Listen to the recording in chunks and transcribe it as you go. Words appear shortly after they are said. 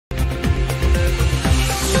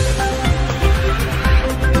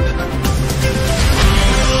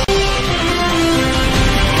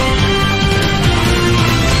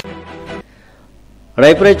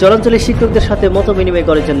রায়পুরে চরাঞ্চলের শিক্ষকদের সাথে মত বিনিময়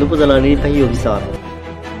করেছেন উপজেলা নির্বাহী অফিসার।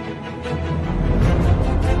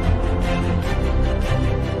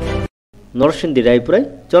 নরসিংদী রায়পুরায়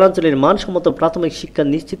চরাঞ্চলের মানসম্মত প্রাথমিক শিক্ষা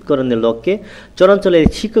নিশ্চিতকরণের লক্ষ্যে চরাঞ্চলের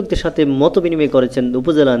শিক্ষকদের সাথে মত বিনিময় করেছেন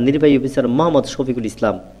উপজেলা নির্বাহী অফিসার মোহাম্মদ শফিকুল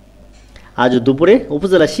ইসলাম। আজ দুপুরে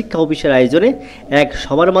উপজেলা শিক্ষা অফিসের আয়োজনে এক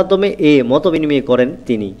সভার মাধ্যমে এ মত বিনিময় করেন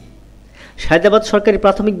তিনি। সায়দাবাদ সরকারি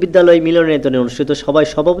প্রাথমিক বিদ্যালয় মিলনায়তনে অনুষ্ঠিত সভায়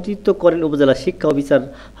সভাপতিত্ব করেন উপজেলা শিক্ষা অফিসার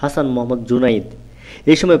হাসান মোহাম্মদ জুনাইদ।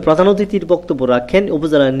 এই সময় প্রধান অতিথির বক্তব্য রাখেন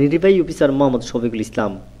উপজেলা নির্বাহী অফিসার মোহাম্মদ শফিকুল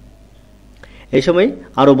ইসলাম। এই সময়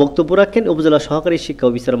আরও বক্তব্য রাখেন উপজেলা সহকারী শিক্ষা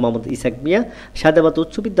অফিসার মোহাম্মদ ইসাক মিয়া, সায়দাবাদ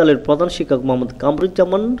উচ্চ বিদ্যালয়ের প্রধান শিক্ষক মোহাম্মদ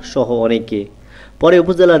কামরুজ্জামান সহ অনেকে। পরে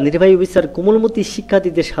উপজেলা নির্বাহী অফিসার কোমলমতি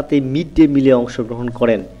শিক্ষার্থীদের সাথে মিড ডে মিলে অংশগ্রহণ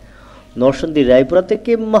করেন। নরসিংদী রায়পুরা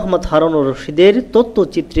থেকে মোহাম্মদ হারুন রশিদের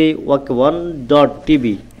তথ্যচিত্রে ওয়াক1.tv।